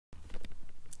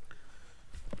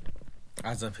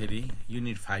आज फेरि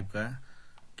युनिट 5 का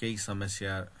केही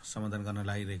समस्या समाधान गर्न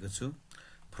लागिरहेको छु।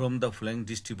 From the following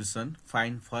distribution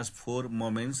find first 4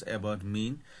 moments about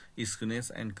mean skewness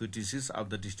and kurtosis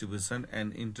of the distribution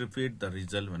and interpret the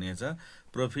result भनेको छ।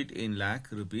 Profit in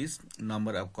lakh rupees,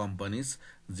 number of companies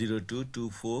 02,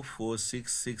 24, 4,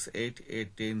 6, 6, 8,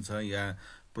 8, 10 छ। यहाँ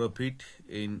प्रॉफिट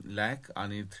इन लाख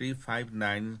अनि 3, 5,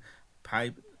 9,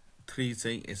 5, 3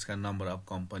 चाहिँ यसका नम्बर अफ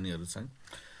कम्पनीहरू छन्।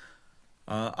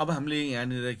 अब हामीले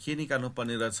यहाँनिर के निकाल्नु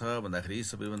पर्ने रहेछ भन्दाखेरि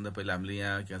सबैभन्दा पहिला हामीले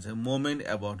यहाँ के भन्छ मोमेन्ट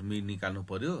अबाउट मीन निकाल्नु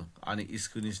पर्यो, अनि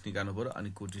स्क्युनेस निकाल्नु पर्यो,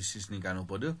 अनि कुर्टोसिस निकाल्नु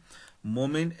पर्यो।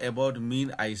 मोमेन्ट अबाउट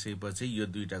मीन आइसकेपछि यो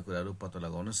दुईटा कुराहरू पत्ता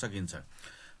लगाउन सकिन्छ।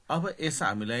 अब यसमा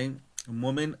हामीलाई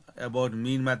मोमेन्ट अबाउट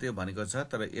मीन मात्रै भनेको छ,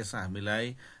 तर यसमा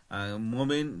हामीलाई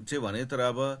मोमेन्ट चाहिँ भने, तर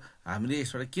अब हामीले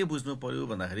यसबाट के बुझ्नु पर्यो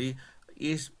भन्दाखेरि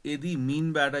यदि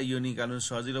मीनबाट यो निकाल्नु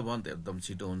सजिलो भयो भने त एकदम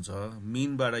छिटो हुन्छ।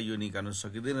 मीनबाट यो निकाल्नु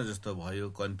सकिँदैन जस्तो भयो,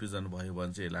 कन्फ्युजन भयो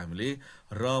भने चाहिँ यसलाई हामीले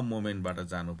र मोमेन्टबाट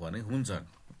जानुपर्ने हुन्छ।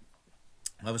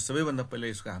 अब सबैभन्दा पहिला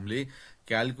यसको हामीले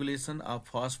calculation of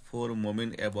first 4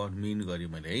 moment about मीन गर्यो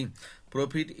मैले है।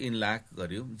 प्रॉफिट इन लाख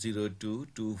गर्यो 02,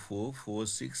 24, 4,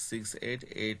 6, 6, 8,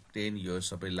 8, 10 यो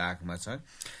सबै लाखमा छ।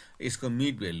 यसको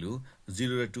मिड भ्यालु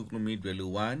 0 र 2 को मिड भ्यालु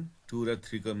 1, 2 र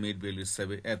 3 को मिड भ्यालु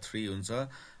 3 हुन्छ,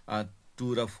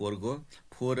 2 र 4 को,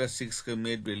 4 र 6 को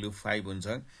मिड भ्यालु 5 हुन्छ,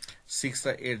 6 र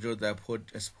 8 जोड्दा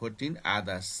 14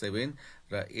 आधा 7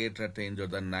 र 8 र 10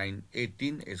 जोड्दा 9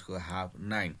 18 यसको हाफ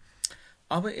 9।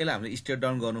 अब यसलाई हामीले स्टेप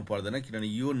डाउन गर्नु पर्दैन किनभने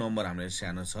यो नम्बर हामीलाई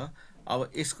सानो छ। अब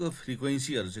यसको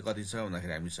फ्रिक्वेन्सीहरू चाहिँ कति छ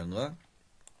भन्दाखेरि हामीसँग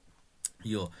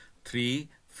यो 3,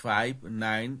 5,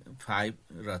 9, 5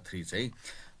 र 3 चाहिँ।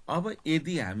 अब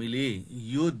यदि हामीले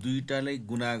यो दुईटालाई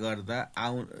गुणा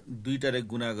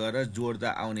गरेर जोड्दा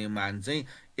आउने मान चाहिँ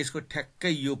यसको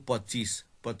ठ्याक्कै यो 25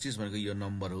 भनेको यो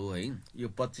नम्बर हो है। यो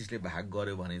 25 ले भाग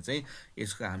गर्यो भने चाहिँ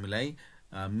यसको हामीलाई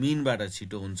मीनबाट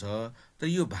छिटो हुन्छ। तर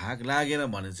यो भाग लागेन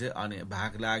भने चाहिँ, अनि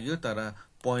भाग लाग्यो तर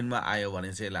पोइन्टमा आयो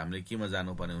भने चाहिँ यसलाई हामीले केमा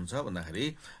जानुपर्ने हुन्छ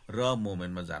भन्दाखेरि र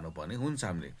मोमेन्टमा जानुपर्ने हुन्छ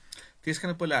हामीले।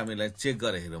 त्यसकारण पहिला हामीलाई चेक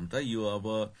गरेर हेरौँ त यो अब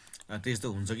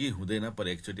त्यस्तो हुन्छ कि हुँदैन, पर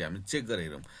एकचोटि हामी चेक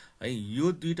गरेर हेरौँ है।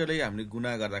 यो दुईटालाई हामीले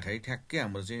गुणा गर्दाखेरि ठ्याक्कै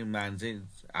हाम्रो चाहिँ मान चाहिँ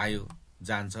आयो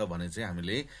जान्छ भने चाहिँ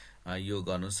हामीले यो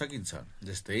गर्न सकिन्छ।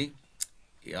 जस्तै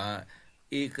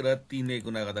 1 र 3 ले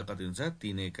गुणा गर्दा कति हुन्छ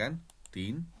 3 एकान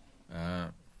 3।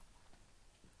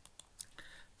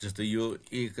 जस्तै यो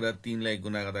 1 र 3 लाई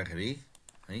गुणा गर्दाखेरि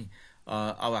है,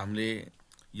 अब हामीले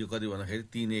यो कति भन्दाखेरि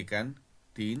 3 एकान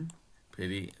 3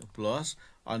 फेरि प्लस,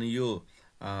 अनि यो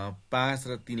 5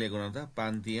 र 3 लाई गुणा गर्दा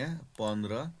 5 तिया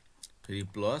 15 फेरि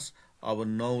प्लस, अब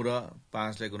 9 र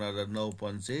 5 लाई गुणा गर्दा 9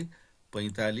 पंचे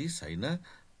 45 हैन,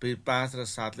 फेरि 5 र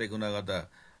 7 लाई गुणा गर्दा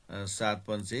 7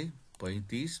 पंचे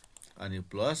 35 अनि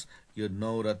प्लस यो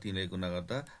 9 र 3 लाई गुणा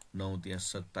गर्दा 9 तिया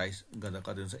 27 गर्दा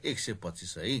कति हुन्छ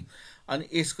 125 है। अनि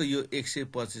यसको यो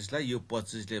 125 लाई यो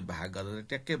 25 ले भाग गर्दा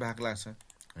ट्याक्कै भाग लाग्छ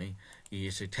है।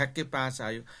 यसै ठ्याक्कै 5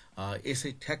 आयो।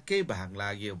 यसै ठ्याक्कै भाग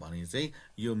लाग्यो भने चाहिँ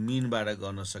यो मीनबाट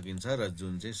गर्न सकिन्छ र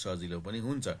जुन चाहिँ सजिलो पनि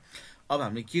हुन्छ। अब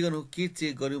हामीले के गर्नु, के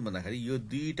चेक गर्यौं भन्दाखेरि यो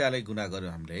दुईटालाई गुणा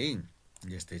गर्यौं हामीले है।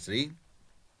 जस्तै चाहिँ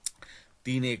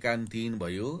 3 एकान 3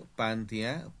 भयो, 5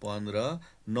 तिया 15,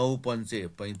 9 पंचे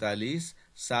 45,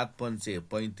 7 पंचे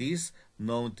 35,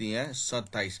 9 तिया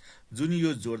 27, जुन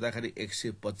यो जोड्दाखेरि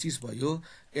 125 भयो।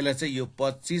 यसलाई चाहिँ यो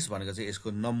 25 भनेको चाहिँ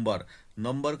यसको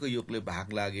नम्बरको योगले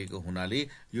भाग लागेको हुनाले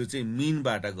यो चाहिँ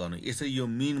मीनबाट गर्नु, यसरी यो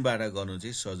मीनबाट गर्नु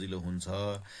चाहिँ सजिलो हुन्छ।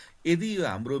 यदि यो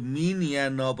हाम्रो मीन यहाँ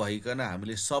नभइकन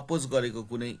हामीले सपोज गरेको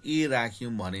कुनै ए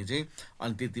राख्यौं भने चाहिँ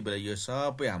अनि त्यति बेला यो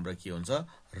सबै हाम्रो के हुन्छ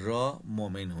र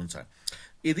मोमेन्ट हुन्छ।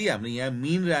 यदि हामीले यहाँ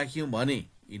मीन राख्यौं भने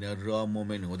यिनीहरू र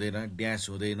मोमेन्ट हुँदैन, ड्यास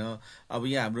हुँदैन। अब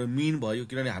यहाँ हाम्रो मीन भयो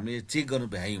किनभने हामीले चेक गर्नु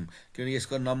भ्यायौं, किनभने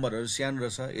यसको नम्बरहरू सानो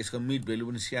रहेछ, यसको मिड भ्यालु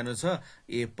पनि सानो छ,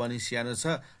 ए पनि सानो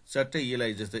छ। चट्टै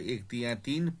यसलाई जस्तो 1 तिया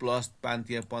 3 प्लस 5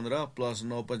 तिया 15 प्लस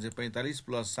 9 पंचे 45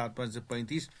 प्लस 7 पंचे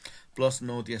 35 प्लस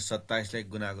 9 तिया 27 लाई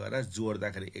गुणा गरेर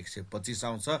जोड्दाखेरि 125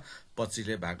 आउँछ। 25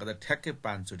 ले भाग गर्दा ठ्याक्कै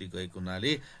 5 चोटि गएको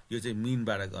हुनाले यो चाहिँ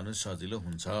मीनबाट गर्नु सजिलो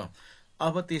हुन्छ।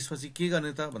 अब त्यसपछि के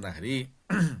गर्ने त भन्दाखेरि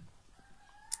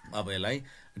अब यसलाई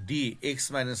डी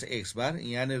एक्स माइनस एक्स बार,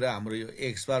 यहाँनिर हाम्रो यो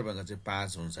एक्स बार भनेको चाहिँ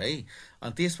 5 हुन्छ है।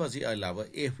 अनि त्यसपछि अहिले अब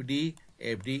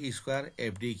एफडी स्क्वायर,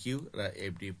 एफडी क्यू र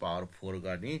एफडी पावर 4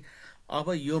 गर्ने।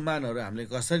 अब यो मानहरू हामीले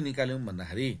कसरी निकाल्यौं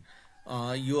भन्दाखेरि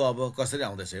यो अब कसरी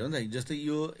आउँदैछ हो नि त। जस्तै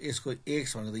यो यसको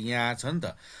एक्स भनेको त यहाँ छ नि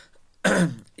त,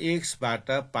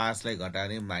 एक्सबाट 5 लाई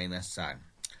घटाउने -4,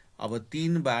 अब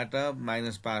 3 बाट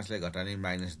 -5 लाई घटाउने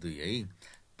 -2 है,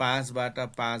 5 बाट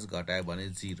 5 घटायो भने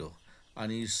 0,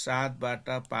 अनि 7 बाट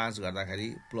 5 गर्दाखेरि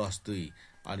 +2,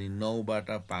 अनि 9 बाट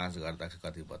 5 गर्दाखेरि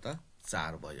कति भयो त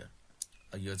 4 भयो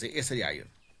यो चाहिँ यसरी आयो।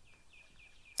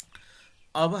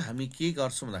 अब हामी के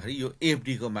गर्छौँ भन्दाखेरि यो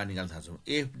एफडी को मान निकाल्न थाल्छौँ।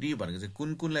 एफडी भनेको चाहिँ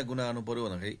कुन कुनलाई गुणा गर्नु पर्यो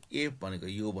भन्दाखेरि एफ भनेको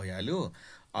यो भइहाल्यो,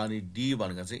 अनि डी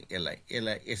भनेको चाहिँ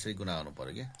यसलाई यसरी गुणा गर्नु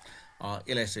पर्यो क्या।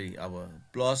 यसलाई यसरी अब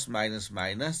प्लस माइनस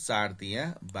माइनस 4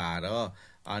 तिया 12,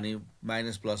 अनि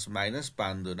माइनस प्लस माइनस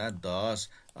 5 दुना 10,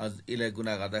 यसलाई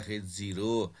गुणा गर्दाखेरि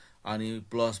 0, अनि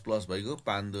प्लस प्लस भइगयो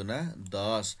 5 दुना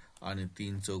 10, अनि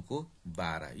 3 चौको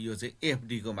 12। यो चाहिँ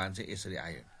एफडी को मान चाहिँ यसरी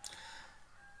आयो।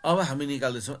 अब हामी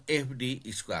निकाल्दैछौँ एफडी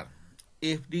स्क्वायर।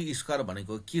 एफडी स्क्वायर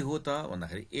भनेको के हो त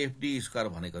भन्दाखेरि एफडी स्क्वायर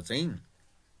भनेको चाहिँ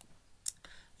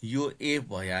यो एफ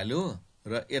भइहाल्यो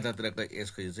र यतातिरको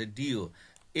यसको यो चाहिँ डी हो।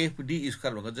 एफडी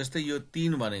स्क्वायर भनेको जस्तै यो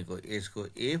 3 भनेको यसको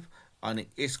एफ, अनि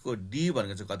यसको डी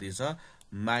भनेको चाहिँ कति छ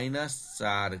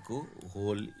 -4 को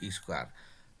होल स्क्वायर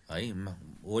है,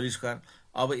 होल स्क्वायर।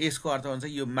 अब यसको अर्थ हुन्छ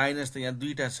यो माइनस त यहाँ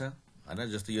दुईटा छ हैन,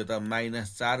 जस्तो यो त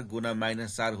 -4 गुणा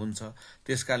 -4 हुन्छ,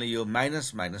 त्यसकारणले यो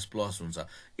माइनस माइनस प्लस हुन्छ।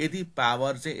 यदि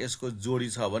पावर चाहिँ यसको जोडी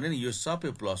छ भने नि यो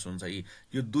सबै प्लस हुन्छ।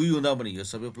 यो 2 हुँदा पनि यो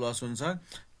सबै प्लस हुन्छ,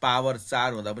 पावर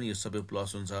 4 हुँदा पनि यो सबै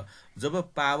प्लस हुन्छ।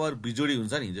 जब पावर बिजोडी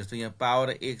हुन्छ नि, जस्तो यहाँ पावर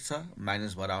 1 छ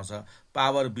माइनस भएर आउँछ,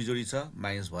 पावर बिजोडी छ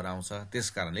माइनस भएर आउँछ।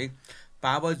 त्यसकारणले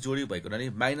पावर जोडी भएको हुनाले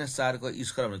 -4 को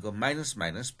स्क्वायर भनेको माइनस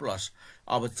माइनस प्लस।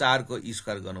 अब 4 को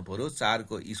स्क्वायर गर्नु पर्यो, 4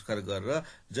 को स्क्वायर गरेर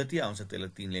जति आउँछ त्यसलाई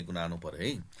 3 ले गुणा गर्नु पर्यो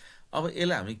है। अब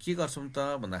यसलाई हामी के गर्छौं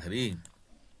त भन्दाखेरि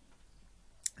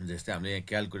जस्तै हामीले यहाँ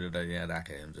क्याल्कुलेटर यहाँ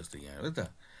राखेको छौं, जस्तो यहाँ हो त।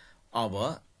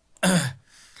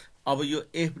 अब यो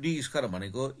एफडी स्क्वायर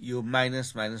भनेको यो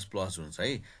माइनस माइनस प्लस हुन्छ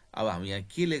है। अब हामी यहाँ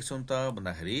के लेख्छौं त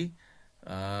भन्दाखेरि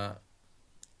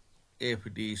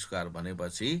एफडी स्क्वायर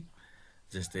भनेपछि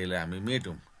जस्तै यसलाई हामी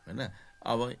मेटौं हैन।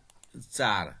 अब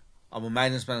 4, अब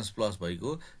माइनस माइनस प्लस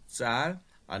भएको 4,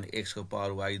 अनि x को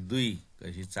पावर y 2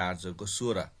 त्यसपछि 4 चौको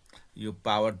 16, यो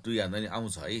पावर 2 हाल्दा नि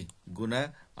आउँछ है,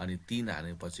 गुणा अनि 3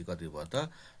 हालेपछि कति भयो त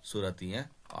 16 तिया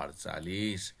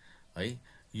 48 है।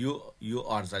 यो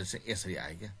 48 चाहिँ यसरी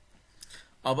आयो क्या।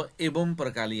 अब एवं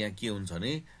प्रकारले यहाँ के हुन्छ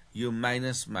भने यो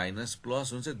माइनस माइनस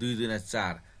प्लस हुन्छ, 2 दुना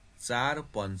 4, 4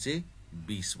 पंचे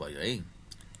 20 भयो है,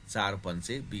 4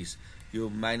 पंचे 20। यो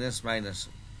माइनस माइनस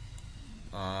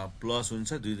प्लस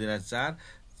हुन्छ, 2 दुना 4,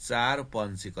 4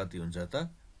 पंचे कति हुन्छ त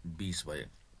 20 भयो।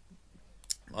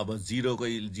 अब 0 को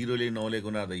 0 ले 9 ले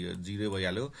गुणा गर्दा यो 0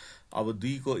 भइहाल्यो। अब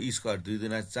 2 को स्क्वायर 2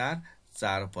 दुना 4,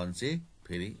 4 पंचे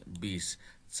फेरि 20,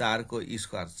 4 को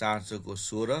स्क्वायर 4 चौको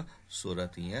 16, 16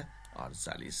 तिया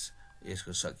 48।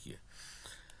 यसको सकियो।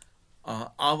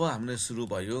 अब हामीले सुरु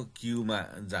भयो क्यू मा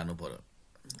जानु पर्यो।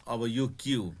 अब यो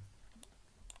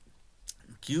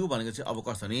क्यू भनेको चाहिँ अब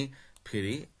कस्तो भने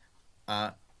फेरि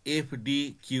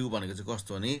एफडी क्यू भनेको चाहिँ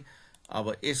कस्तो भने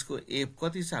अब यसको एफ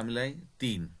कति छ हामीलाई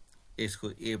 3,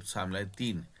 यसको एफ छ हामीलाई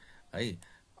 3 है।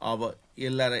 अब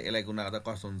यसलाई र यसलाई गुणा गर्दा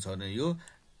कस्तो हुन्छ भने यो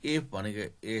एफ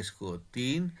भनेको यसको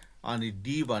 3 अनि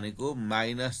डी भनेको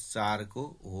 -4 को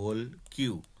होल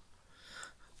क्यू।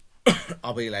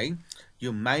 अब यसलाई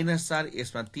यो -4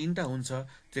 यसमा 3 टा हुन्छ,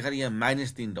 त्यसैले यहाँ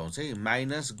 -3 टा हुन्छ है।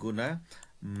 माइनस गुणा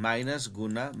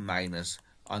माइनस,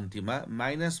 अन्तिममा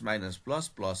minus minus plus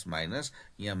plus minus,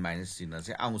 यहाँ माइनस चिन्ह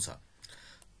चाहिँ आउँछ।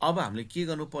 अब हामीले के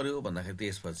गर्नु पर्यो भन्दाखेरि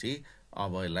त्यसपछि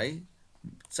अब यसलाई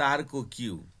 4 को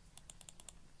क्यू,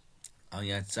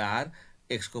 यहाँ 4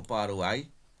 x को पावर y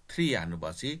 3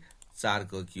 हाल्नुपछि 4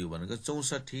 को क्यू भनेको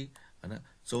 64 हैन,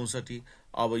 64।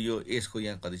 अब यो यसको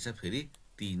यहाँ कति छ फेरि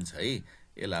 3 छ है।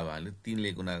 यसलाई हामीले 3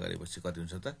 ले गुणा गरेपछि कति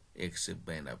हुन्छ त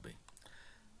 192।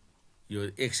 यो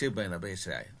 192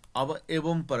 यसरी आयो। अब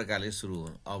एवं प्रकारले सुरु,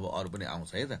 अब अरु पनि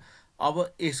आउँछ है त।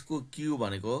 अब यसको क्यू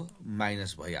भनेको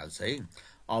माइनस भइहाल्छ है।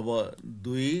 अब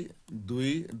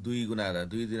 2 गुणा गर्दा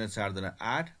 2 दुना 4 दुना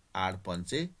 8, 8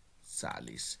 पंचे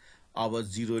 40। अब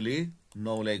 0 ले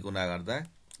 9 लाई गुणा गर्दा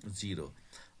 0।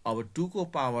 अब 2 को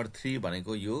पावर 3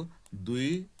 भनेको यो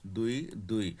 2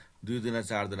 दुना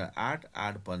 4 दुना 8,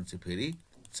 8 पंचे फेरि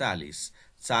 40।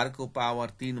 4 को पावर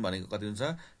 3 भनेको कति हुन्छ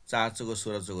 4 चौको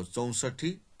 16 चौको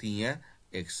 64 तिया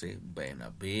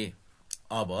 192।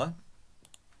 अब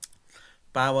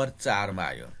पावर 4 मा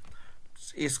आयो।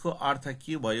 यसको अर्थ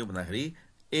के भयो भन्दाखेरि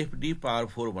एफडी पावर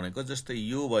 4 भनेको जस्तै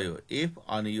यो भयो एफ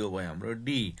अनि यो भयो हाम्रो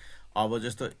डी। अब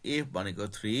जस्तो एफ भनेको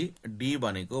 3, डी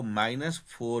भनेको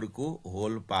 -4 को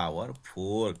होल पावर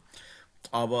 4।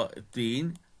 अब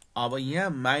 3, अब यहाँ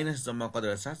माइनस जम्मा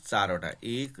कतिवटा छ 4 वटा,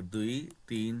 1 2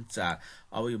 3 4।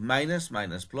 अब यो minus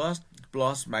minus plus,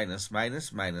 plus minus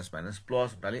minus, minus minus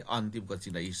plus हुनाले अन्तिमको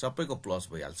चिन्ह यी सबैको प्लस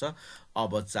भइहाल्छ।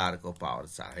 अब 4 को पावर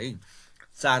 4 है,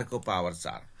 4 को पावर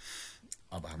 4।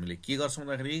 अब हामीले के गर्छौं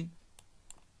भन्दाखेरि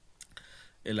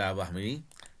यसलाई अब हामी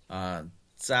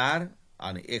 4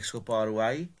 अनि x को पावर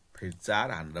y फेरि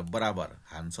 4 हानेर बराबर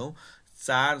हान्छौं।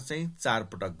 4 चाहिँ 4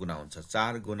 पटक गुणा हुन्छ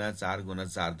 4 गुणा 4 गुणा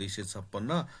 4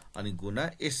 256 अनि गुणा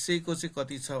यसैको चाहिँ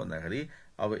कति छ भन्दाखेरि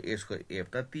अब यसको एफ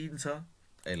त 3 छ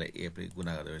यसलाई एफ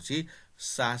गुणा गरेपछि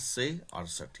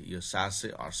 768 यो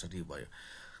 768 भयो।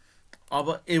 अब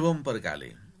एवं प्रकारले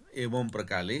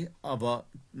अब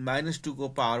 -2 को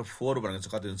पावर 4 भनेको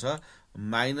चाहिँ कति हुन्छ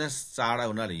 -4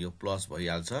 हुनाले यो प्लस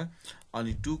भइहाल्छ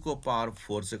अनि 2 को पावर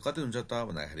 4 चाहिँ कति हुन्छ त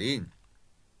भन्दाखेरि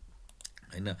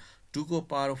हैन 2 को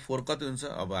पावर 4 कति हुन्छ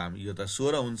अब हामी यो त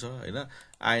 16 हुन्छ हैन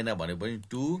आएन भने पनि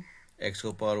 2 x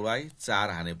को पावर y 4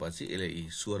 हानेपछि यसले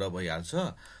 16 भइहाल्छ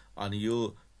अनि यो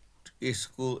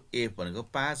यसको एफ भनेको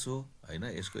 5 हो हैन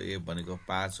यसको एफ भनेको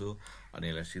 5 हो अनि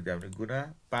यसलाई सिधै हामीले गुणा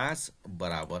 5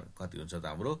 बराबर कति हुन्छ त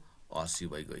हाम्रो 80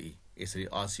 भइगयो यसरी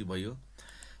 80 भयो।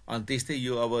 अनि त्यस्तै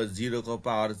यो अब 0 को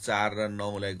पावर 4 र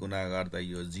 9 लाई गुणा गर्दा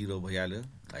यो 0 भइहाल्यो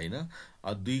हैन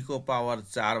 2 को पावर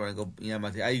 4 भनेको यहाँ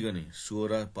माथि आइगयो नि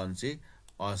 16 पंचे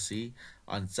 80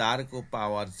 अनि 4 को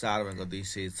पावर 4 भनेको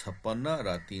 256 र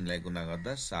 3 लाई गुणा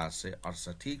गर्दा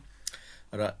 768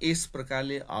 र यस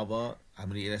प्रकारले अब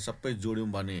हामीले यसलाई सबै जोड्यौं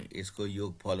भने यसको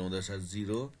योगफल हुँदैछ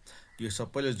 0 यो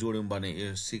सबैले जोड्यौं भने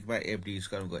यो सिग्मा एफडी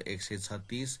स्क्वायरको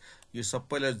 136 यो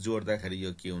सबैलाई जोड्दाखेरि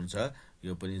यो के हुन्छ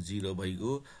यो पनि 0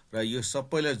 भइगयो र यो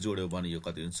सबैलाई जोड्यो भने यो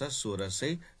कति हुन्छ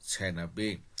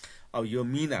 1696। अब यो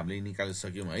मिन हामीले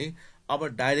निकालिसक्यौं है अब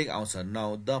डाइरेक्ट आउँछ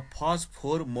now the first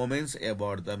 4 moments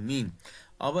about the mean.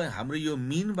 अब हाम्रो यो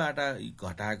मिनबाट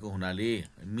घटाएको हुनाले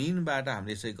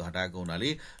हामीले चाहिँ घटाएको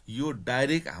हुनाले यो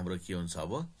डाइरेक्ट हाम्रो के हुन्छ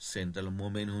अब सेन्ट्रल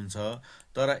मोमेन्ट हुन्छ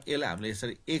तर यसलाई हामीले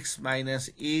यसरी x - a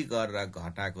गरेर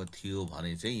घटाएको थियो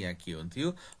भने चाहिँ यहाँ के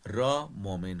हुन्थ्यो र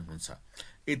मोमेन्ट हुन्छ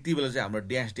यति बेला चाहिँ हाम्रो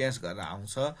ड्याश ड्याश गरेर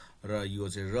आउँछ र यो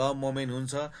चाहिँ र मोमेन्ट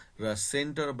हुन्छ र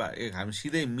सेन्टर हामी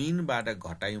सिधै मिनबाट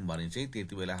घटायौं भने चाहिँ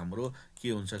त्यति बेला हाम्रो के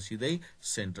हुन्छ सिधै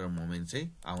सेन्टर मोमेन्ट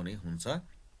चाहिँ आउने हुन्छ।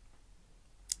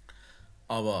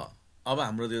 अब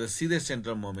हाम्रो त्यो सिधै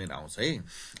सेन्ट्रल मोमेन्ट आउँछ है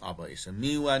अब यसो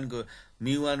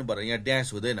μ1 भएर यहाँ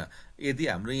ड्याश हुँदैन यदि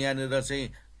हाम्रो यहाँनिर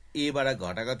चाहिँ ए बाट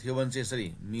घटाएको थियो भने चाहिँ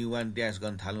यसरी μ1 ड्याश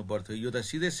गर्न थाल्नु पर्थ्यो यो त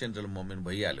सिधै सेन्ट्रल मोमेन्ट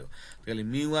भइहाल्यो त्यसले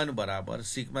μ1 बराबर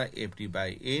सिग्मा एफटी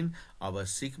बाइ एन अब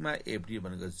सिग्मा एफटी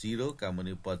भनेको 0 का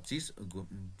मुनि 25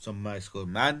 सम्म यसको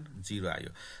मान 0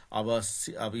 आयो। अब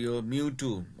यो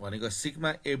μ2 भनेको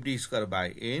sigma FD square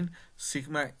by an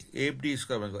sigma FD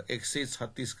square भनेको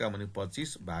 136 का मुनि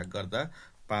 25 भाग गर्दा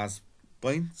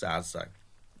 5.44।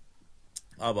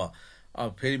 अब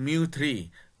फेरि μ3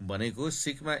 भनेको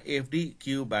sigma FD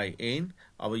Q by an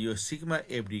अब यो सिग्मा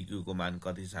एफडी क्यू को मान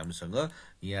कति छ हामीसँग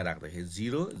यहाँ राख्दाखेरि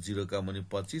 0 का मुनि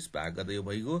 25 भाग गर्दा यो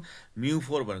भइगयो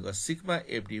μ4 भनेको sigma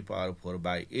FD power 4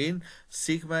 by an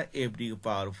sigma FD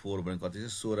power 4 भनेको कति छ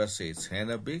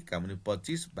 1696 का मुनि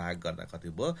 25 भाग गर्दा कति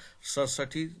भयो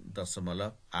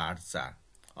 67.84।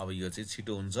 अब यो चाहिँ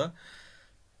छिटो हुन्छ।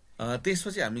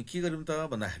 त्यसपछि हामी के गर्यौं त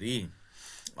भन्दाखेरि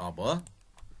अब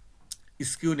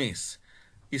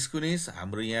स्क्यूनेस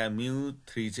हाम्रो यहाँ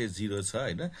μ3 चाहिँ 0 छ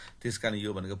हैन त्यसकारण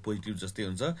यो भनेको पोजिटिभ जस्तै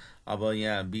हुन्छ। अब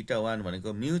यहाँ बीटा 1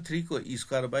 भनेको μ3 को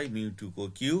स्क्वायर बाइ μ2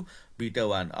 को क्यूब बीटा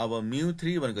 1 अब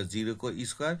μ3 भनेको 0 को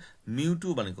स्क्वायर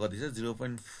μ2 भनेको कति छ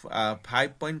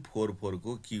 5.44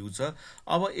 को क्यूब छ।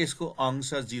 अब यसको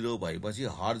अंश 0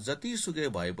 भएपछि हर जति सुकै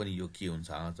भए पनि यो के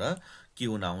हुन्छ त के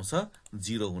हुन आउँछ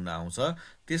 0 हुन आउँछ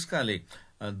त्यसकारणले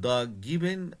the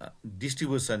given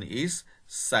distribution is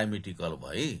symmetrical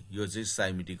भए यो चाहिँ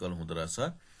साइमेट्रिकल हुँदो रहेछ।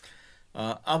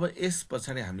 अब यस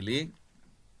पछाडि हामीले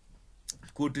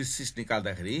kurtosis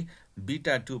निकाल्दाखेरि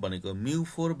बीटा 2 भनेको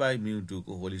μ4 बाइ μ2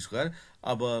 को होल स्क्वायर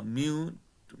अब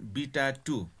बीटा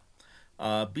 2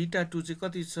 चाहिँ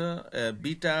कति छ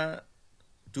बीटा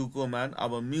 2 को मान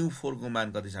अब μ4 को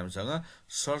मान कति छ हामीसँग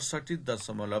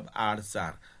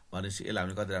 67.84 भनेपछि यसलाई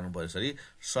हामीले कति राख्नु पर्यो सरी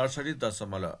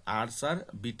 67.84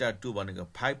 बीटा 2 भनेको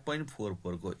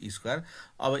 5.44 को स्क्वायर।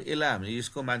 अब यसलाई हामीले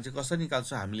यसको मान चाहिँ कसरी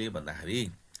निकाल्छौं हामीले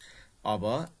भन्दाखेरि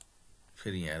अब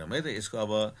फेरि यहाँ हेरौँ है त यसको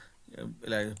अब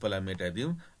यसलाई पहिला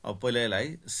मेटाइदिउँ अब पहिला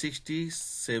यसलाई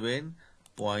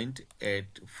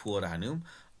 67.84 हान्यौं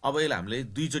अब यसलाई हामीले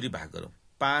दुई चोटी भाग गरौँ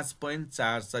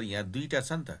 5.44 यहाँ दुईटा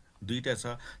छ नि त दुईटा छ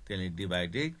त्यसले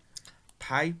डिभाइडेड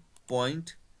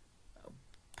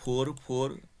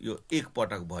 5.44 यो एक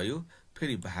पटक भयो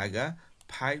फेरि भागा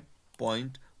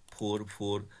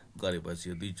 5.44 गरेपछि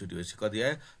यो दुई चोटी भएपछि कति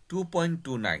आयो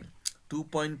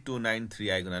 2.29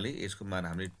 आइगनाले यसको मान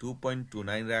हामीले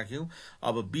 2.29 राख्यौं।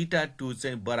 अब बीटा 2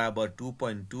 चाहिँ बराबर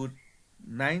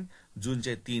 2.29 जुन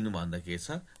चाहिँ 3 भन्दा के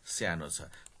छ सानो छ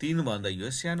 3 भन्दा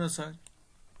यो सानो छ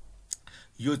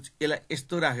यो यसलाई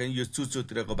यस्तो राख्यो यो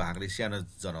चुचोतिरको भागले सानो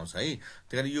जनाउँछ है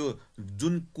त्यसैले यो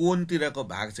जुन कोणतिरको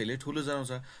भाग चाहिँ ठूलो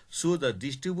जनाउँछ। सो द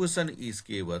डिस्ट्रिब्युसन इज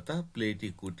के भयो त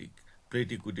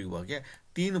प्लेटिकुटिक भयो क्या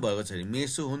 3 भएको छ भने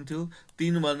मेसो हुन्थ्यो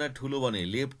 3 भन्दा ठुलो भने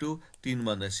लेप्टो 3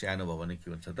 भन्दा सानो भयो भने के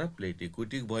हुन्छ त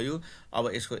प्लेटिकुटिक भयो अब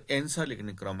यसको एन्सर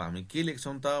लेख्ने क्रममा हामी के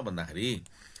लेख्छौं त भन्दाखेरि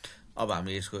अब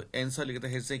हामी यसको एन्सर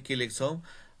लेख्दाखेरि चाहिँ के लेख्छौं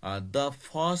the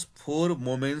first 4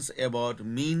 moments about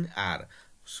mean are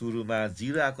सुरुमा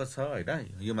 0 आएको छ हैन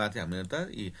यो माथि हामीले त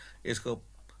यसको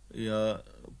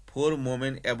 4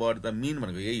 मोमेन्ट अबाउट द मीन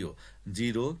भनेको यही हो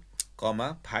 0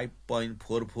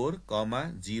 5.44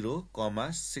 0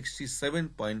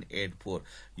 67.84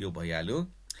 यो भइहाल्यो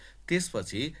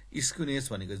त्यसपछि स्क्युनेस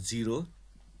भनेको 0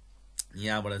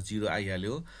 यहाँबाट 0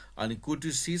 आइहाल्यो अनि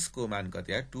कुर्टोसिसको मान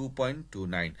कति आयो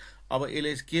 2.29 अब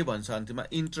यसले के भन्छ अन्तिममा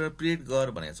इन्टरप्रेट गर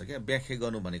भनेको छ क्या व्याख्या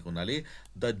गर्नु भनेको हुनाले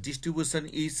द डिस्ट्रिब्युसन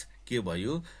इज के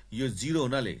भयो यो 0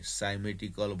 हुनाले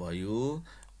साइमेट्रिकल भयो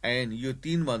एन्ड यो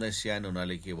 3 भन्दा सानो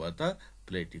हुनाले के भयो त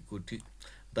प्लेटिकुटिक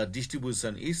the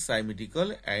distribution is symmetrical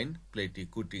and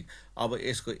प्लेटिकुटिक अब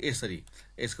यसको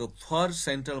यसको फर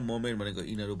सेन्ट्रल मोमेन्ट भनेको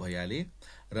यिनीहरू भइहाले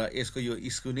र यसको यो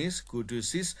skewness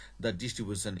कुर्टोसिस the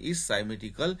distribution is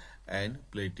symmetrical and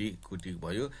प्लेटिकुटिक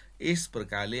भयो यस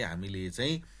प्रकारले हामीले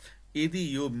चाहिँ यदि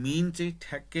यो मीन चाहिँ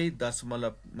ठ्याक्कै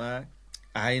दशमलवमा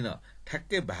आएन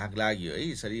ठ्याक्कै भाग लाग्यो है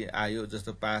यसरी आयो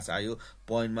जस्तो 5 आयो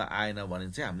पोइन्टमा आएन भने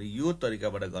चाहिँ हामीले यो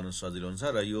तरिकाबाट गर्न सजिलो हुन्छ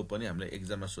र यो पनि हामीले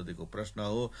एक्जाममा सोधेको प्रश्न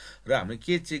हो र हामीले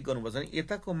के चेक गर्नुपर्छ भने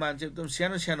यताको मान चाहिँ एकदम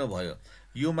सानो सानो भयो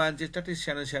यो मान चाहिँ टट्टै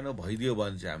सानो सानो भइदियो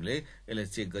भने चाहिँ हामीले यसलाई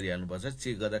चेक गरिहाल्नुपर्छ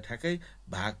चेक गर्दा ठ्याक्कै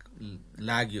भाग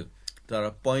लाग्यो तर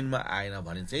पोइन्टमा आएन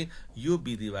भने चाहिँ यो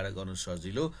विधिबाट गर्नु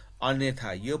सजिलो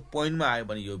अन्यथा यो पोइन्टमा आयो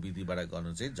भने यो विधिबाट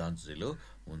गर्नु चाहिँ झन् सजिलो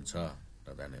हुन्छ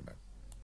धन्यवाद